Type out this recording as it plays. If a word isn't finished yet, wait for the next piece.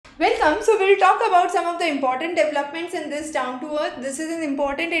Welcome. So we'll talk about some of the important developments in this down to earth. This is an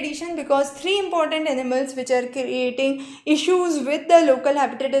important edition because three important animals which are creating issues with the local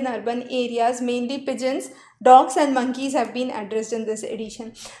habitat in urban areas, mainly pigeons, dogs and monkeys, have been addressed in this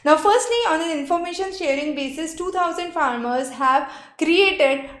edition. Now firstly, on an information sharing basis, 2000 farmers have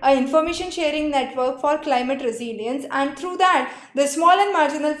created an information sharing network for climate resilience, and through that the small and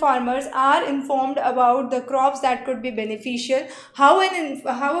marginal farmers are informed about the crops that could be beneficial, how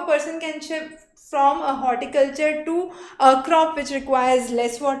a person can shift from a horticulture to a crop which requires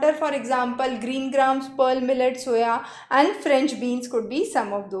less water. For example, green grams, pearl millet, soya and French beans could be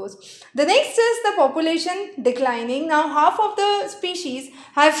some of those. The next is the population declining. Now half of the species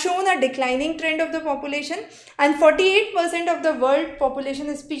have shown a declining trend of the population, and 48% of the world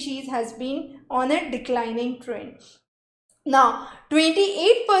population species has been on a declining trend. Now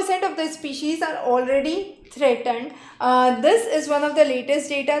 28% of the species are already threatened. This is one of the latest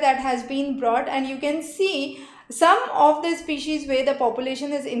data that has been brought, and you can see some of the species where the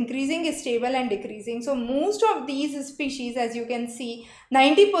population is increasing is stable and decreasing. So most of these species, as you can see,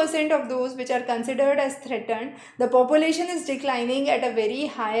 90% of those which are considered as threatened, the population is declining at a very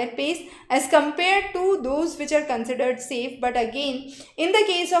higher pace as compared to those which are considered safe. But again, in the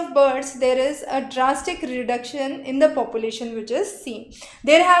case of birds, there is a drastic reduction in the population which is seen.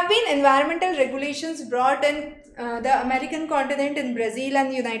 There have been environmental regulations brought in the American continent, in Brazil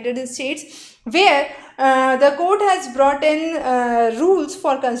and the United States, where the court has brought in rules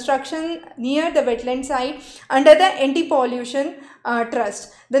for construction near the wetland site under the anti-pollution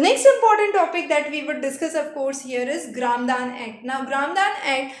trust. The next important topic that we would discuss, of course, here is Gramdan Act. Now Gramdan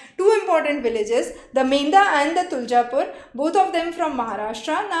Act, two important villages, the Mendha and the Tuljapur, both of them from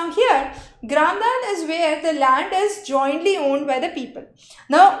Maharashtra. Now here Gramdan is where the land is jointly owned by the people.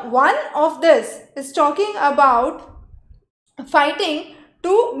 Now one of this is talking about fighting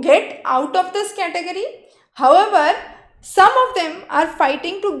to get out of this category. However, some of them are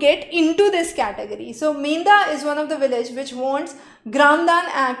fighting to get into this category. So Mendha is one of the village which wants Gramdan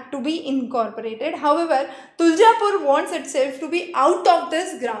Act to be incorporated. However, Tuljapur wants itself to be out of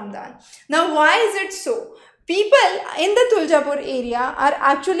this Gramdan. Now why is it so? People in the Tuljapur area are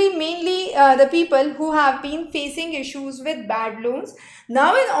actually mainly the people who have been facing issues with bad loans.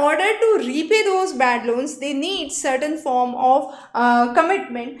 Now in order to repay those bad loans, they need certain form of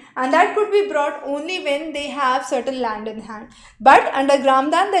commitment, and that could be brought only when they have certain land in hand. But under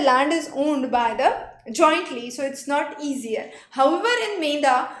Gramdan, the land is owned by the jointly, so it's not easier. However, in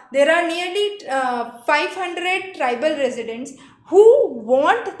Mendha, there are nearly 500 tribal residents who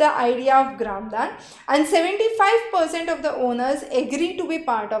want the idea of Gramdan, and 75% of the owners agree to be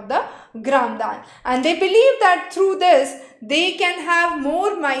part of the Gramdan, and they believe that through this they can have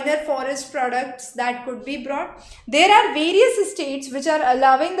more minor forest products that could be brought. There are various states which are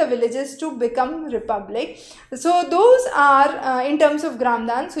allowing the villages to become republic. So those are in terms of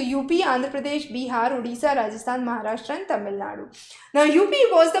Gramdan. So UP, Andhra Pradesh, Bihar, Odisha, Rajasthan, Maharashtra and Tamil Nadu. Now UP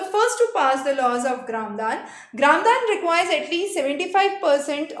was the first to pass the laws of Gramdan. Gramdan requires at least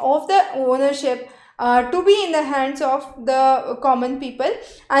 75% of the ownership to be in the hands of the common people,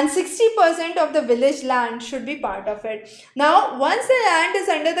 and 60% of the village land should be part of it. Now once the land is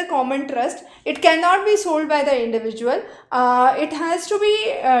under the common trust, it cannot be sold by the individual. It has to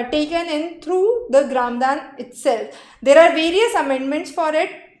be taken in through the Gramdan itself. There are various amendments for it.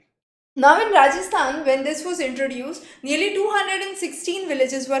 Now in Rajasthan, when this was introduced, nearly 216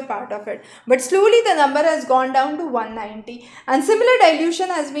 villages were part of it. But slowly the number has gone down to 190. And similar dilution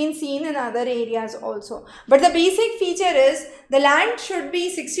has been seen in other areas also. But the basic feature is the land should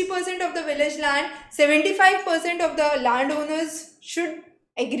be 60% of the village land, 75% of the landowners should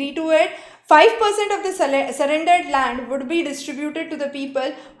agree to it. 5% of the surrendered land would be distributed to the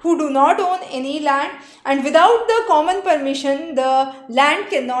people who do not own any land, and without the common permission, the land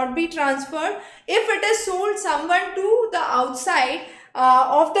cannot be transferred. If it is sold someone to the outside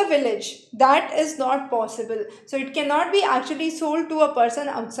of the village, that is not possible. So it cannot be actually sold to a person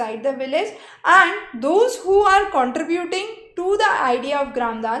outside the village, and those who are contributing to the idea of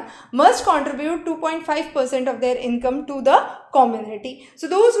Gramdan must contribute 2.5% of their income to the community. So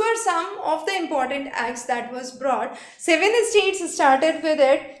those were some of the important acts that was brought. 7 states started with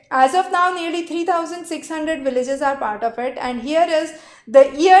it. As of now, nearly 3,600 villages are part of it, and here is the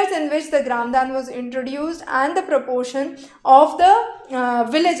years in which the Gramdan was introduced and the proportion of the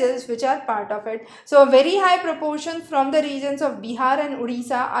villages which are part of it. So a very high proportion from the regions of Bihar and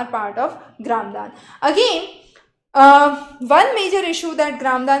Odisha are part of Gramdan. Again, one major issue that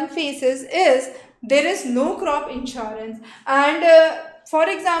Gramdan faces is there is no crop insurance, and For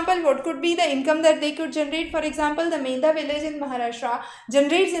example, what could be the income that they could generate? For example, the Mendha village in Maharashtra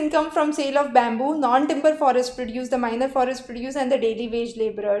generates income from sale of bamboo, non-timber forest produce, the minor forest produce, and the daily wage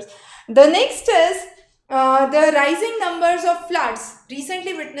laborers. The next is the rising numbers of floods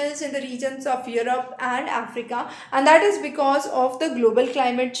recently witnessed in the regions of Europe and Africa, and that is because of the global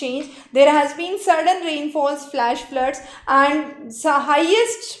climate change. There has been sudden rainfalls, flash floods, and the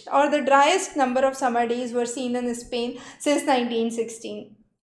highest or the driest number of summer days were seen in Spain since 1916.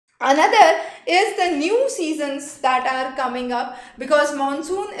 Another is the new seasons that are coming up because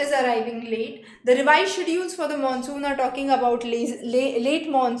monsoon is arriving late. The revised schedules for the monsoon are talking about late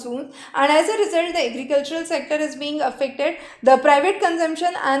monsoons, and as a result the agricultural sector is being affected, the private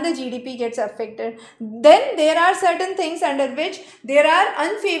consumption and the GDP gets affected. Then there are certain things under which there are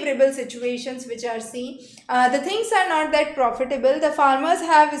unfavorable situations which are seen. The things are not that profitable. The farmers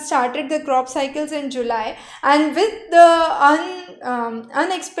have started the crop cycles in July, and with the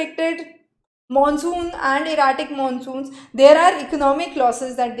unexpected monsoon and erratic monsoons, there are economic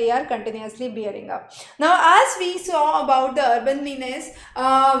losses that they are continuously bearing up. Now, as we saw about the urban menace,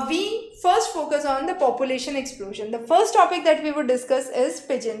 we first focus on the population explosion. The first topic that we would discuss is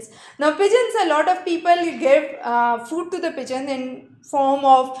pigeons. Now, pigeons, a lot of people give food to the pigeon in form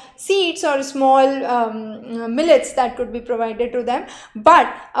of seeds or small millets that could be provided to them,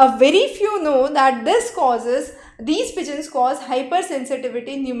 but very few know that these pigeons cause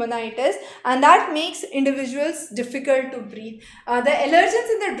hypersensitivity pneumonitis, and that makes individuals difficult to breathe. The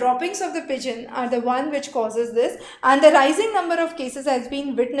allergens in the droppings of the pigeon are the one which causes this, and the rising number of cases has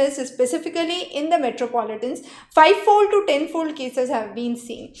been witnessed specifically in the metropolitans. 5-fold to 10-fold cases have been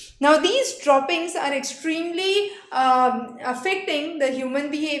seen. Now, these droppings are extremely affecting the human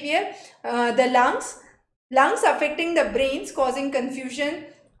behavior, the lungs affecting the brains, causing confusion,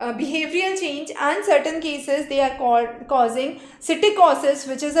 behavioral change, and certain cases they are causing psittacosis,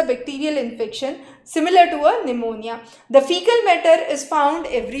 which is a bacterial infection similar to a pneumonia. The fecal matter is found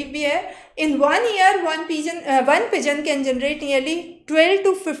everywhere. In 1 year, one pigeon can generate nearly 12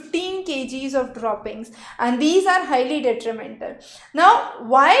 to 15 kgs of droppings, and these are highly detrimental. Now,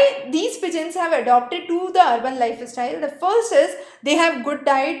 why these pigeons have adopted to the urban lifestyle? The first is they have good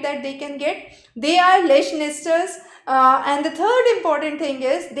diet that they can get. They are ledge nesters. And the third important thing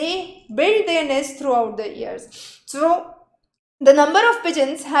is they build their nest throughout the years. So, the number of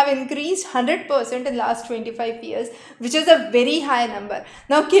pigeons have increased 100% in last 25 years, which is a very high number.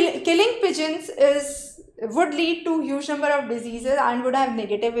 Now, killing pigeons would lead to huge number of diseases and would have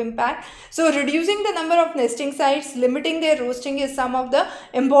negative impact. So, reducing the number of nesting sites, limiting their roosting is some of the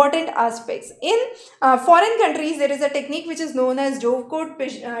important aspects. In foreign countries, there is a technique which is known as dovecote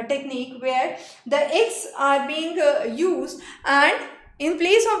technique, where the eggs are being used, and in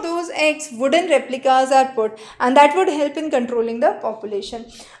place of those eggs, wooden replicas are put, and that would help in controlling the population.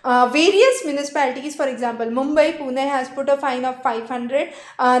 Various municipalities, for example, Mumbai, Pune has put a fine of 500.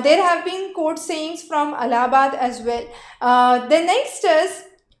 There have been court sayings from Allahabad as well. The next is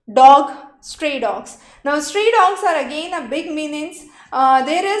stray dogs. Now, stray dogs are again a big menace.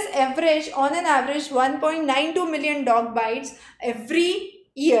 There is on an average 1.92 million dog bites every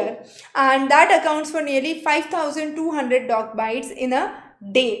year, and that accounts for nearly 5,200 dog bites in a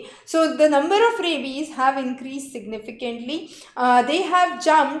day. So the number of rabies have increased significantly. They have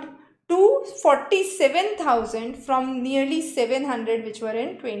jumped to 47,000 from nearly 700 which were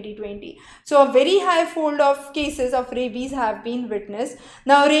in 2020. So a very high fold of cases of rabies have been witnessed.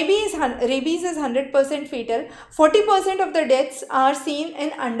 Now, rabies is 100% fatal. 40% of the deaths are seen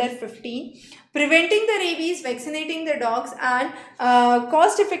in under 15. Preventing the rabies, vaccinating the dogs, and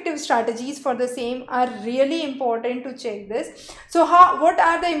cost-effective strategies for the same are really important to check this. So, what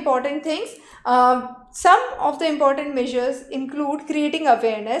are the important things? Some of the important measures include creating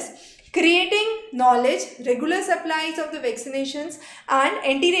awareness, creating knowledge, regular supplies of the vaccinations, and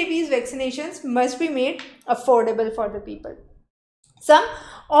anti-rabies vaccinations must be made affordable for the people. Some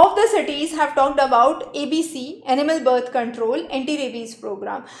of the cities have talked about ABC, Animal Birth Control, Anti-Rabies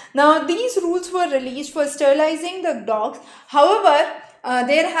Program. Now, these rules were released for sterilizing the dogs. However,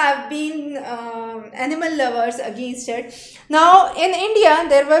 there have been animal lovers against it. Now, in India,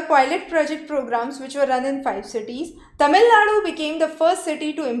 there were pilot project programs which were run in 5 cities. Tamil Nadu became the first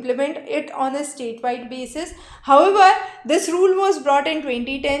city to implement it on a statewide basis. However, this rule was brought in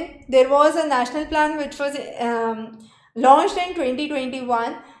 2010. There was a national plan which was launched in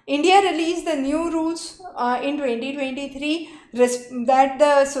 2021. India released the new rules in 2023 that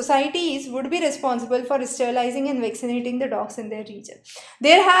the societies would be responsible for sterilizing and vaccinating the dogs in their region.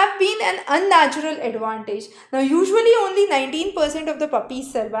 There have been an unnatural advantage. Now, usually only 19% of the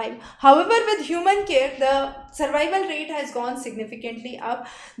puppies survive. However, with human care, the survival rate has gone significantly up.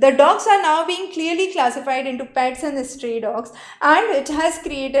 The dogs are now being clearly classified into pets and stray dogs, and it has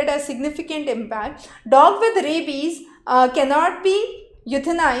created a significant impact. Dog with rabies cannot be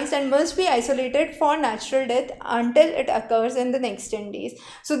euthanized and must be isolated for natural death until it occurs in the next 10 days.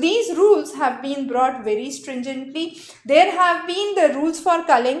 So these rules have been brought very stringently. There have been the rules for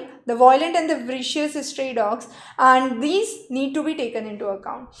culling the violent and the vicious stray dogs, and these need to be taken into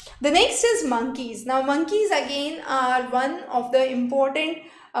account. The next is monkeys. Now monkeys again are one of the important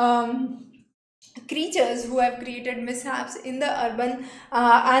creatures who have created mishaps in the urban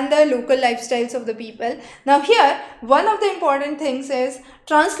and the local lifestyles of the people. Now here, one of the important things is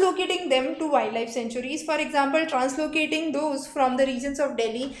translocating them to wildlife sanctuaries. For example, translocating those from the regions of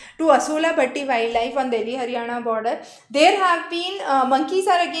Delhi to Asola Bhatti wildlife on Delhi-Haryana border. There have been, monkeys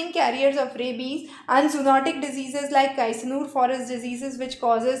are again carriers of rabies and zoonotic diseases like Kaisanur forest diseases, which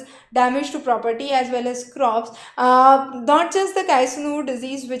causes damage to property as well as crops. Not just the Kaisanur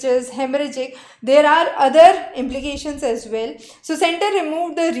disease, which is hemorrhagic, there are other implications as well. So center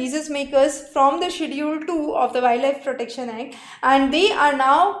removed the rhesus makers from the Schedule 2 of the Wildlife Protection Act, and they are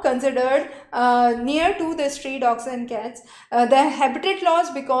now considered near to the stray dogs and cats. The habitat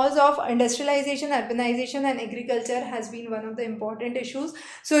loss because of industrialization, urbanization and agriculture has been one of the important issues.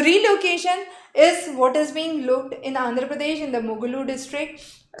 So relocation is what is being looked in Andhra Pradesh in the Mughulu district,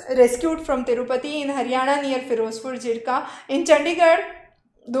 rescued from Tirupati, in Haryana near Firozpur Jirka, in Chandigarh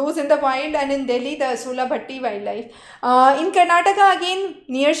those in the wild, and in Delhi the Asola Bhatti wildlife. In Karnataka again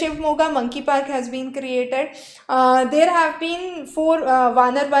near Shivmoga monkey park has been created. There have been 4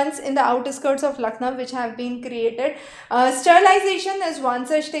 Vanar ones in the outskirts of Lucknow which have been created. Sterilization is one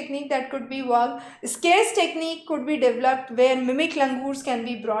such technique that could be worked. Scarce technique could be developed where mimic langurs can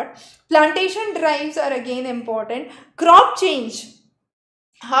be brought. Plantation drives are again important. Crop change.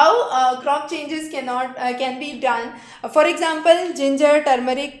 How crop changes can be done. For example, ginger,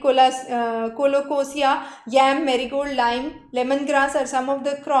 turmeric, colocosia, yam, marigold, lime, lemongrass are some of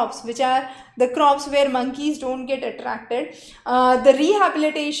the crops which are the crops where monkeys don't get attracted. The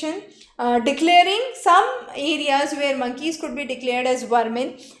rehabilitation, declaring some areas where monkeys could be declared as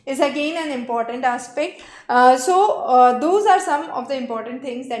vermin is again an important aspect. Those are some of the important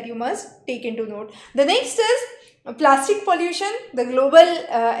things that you must take into note. The next is plastic pollution, the global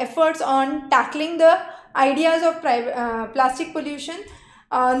efforts on tackling the ideas of plastic pollution.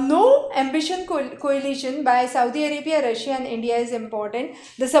 No ambition coalition by Saudi Arabia, Russia and India is important.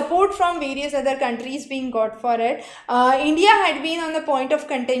 The support from various other countries being got for it. India had been on the point of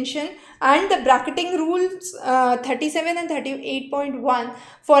contention, and the bracketing rules 37 and 38.1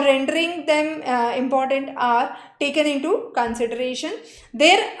 for rendering them important are taken into consideration.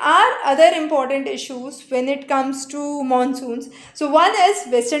 There are other important issues when it comes to monsoons. So one is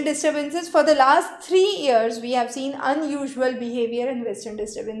western disturbances. For the last 3 years we have seen unusual behavior in western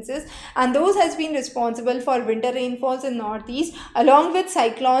disturbances, and those has been responsible for winter rainfalls in northeast along with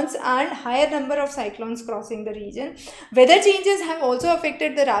cyclones and higher number of cyclones crossing the region. Weather changes have also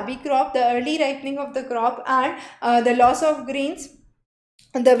affected the rabi crop, the early ripening of the crop and the loss of grains,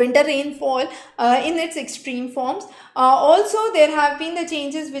 the winter rainfall in its extreme forms. Also there have been the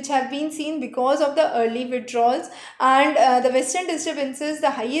changes which have been seen because of the early withdrawals, and the western disturbances,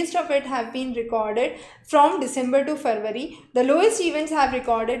 the highest of it have been recorded from December to February. The lowest events have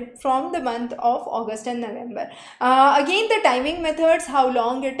recorded from the month of August and November. Again, the timing methods, how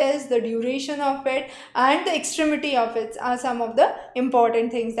long it is, the duration of it and the extremity of it are some of the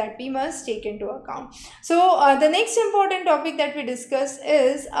important things that we must take into account. So the next important topic that we discuss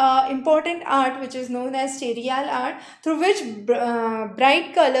is important art, which is known as serial art, through which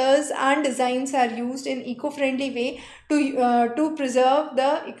bright colors and designs are used in eco-friendly way to preserve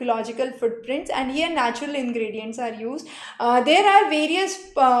the ecological footprints, and here natural ingredients are used. There are various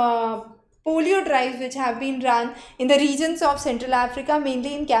polio drives which have been run in the regions of Central Africa,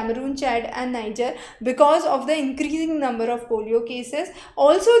 mainly in Cameroon, Chad and Niger, because of the increasing number of polio cases.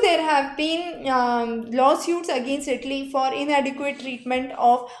 Also there have been lawsuits against Italy for inadequate treatment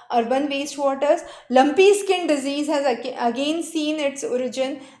of urban wastewaters. Lumpy skin disease has again seen its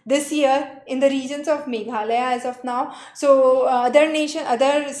origin this year in the regions of Meghalaya as of now. So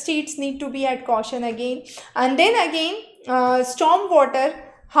other states need to be at caution again. And then again storm water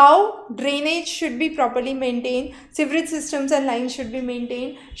how drainage should be properly maintained, sewerage systems and lines should be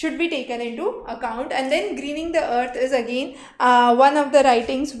maintained, should be taken into account. And then greening the earth is again one of the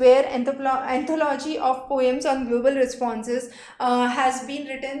writings where anthology of poems on global responses has been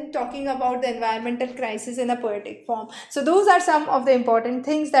written, talking about the environmental crisis in a poetic form. So those are some of the important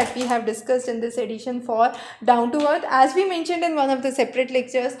things that we have discussed in this edition for Down to Earth. As we mentioned in one of the separate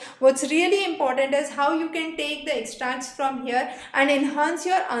lectures, what's really important is how you can take the extracts from here and enhance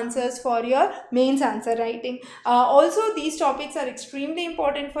your answers for your mains answer writing. Also, these topics are extremely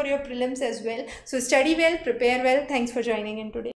important for your prelims as well. So study well, prepare well. Thanks for joining in today.